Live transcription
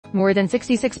More than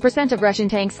 66% of Russian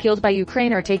tanks killed by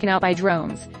Ukraine are taken out by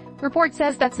drones. Report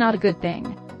says that's not a good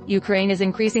thing. Ukraine is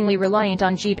increasingly reliant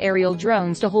on cheap aerial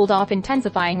drones to hold off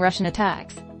intensifying Russian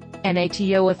attacks.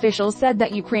 NATO officials said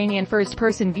that Ukrainian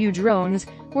first-person view drones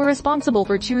were responsible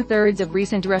for two-thirds of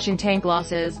recent Russian tank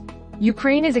losses.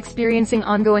 Ukraine is experiencing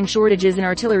ongoing shortages in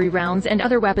artillery rounds and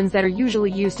other weapons that are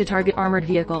usually used to target armored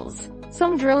vehicles.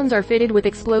 Some drones are fitted with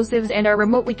explosives and are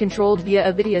remotely controlled via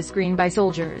a video screen by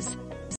soldiers.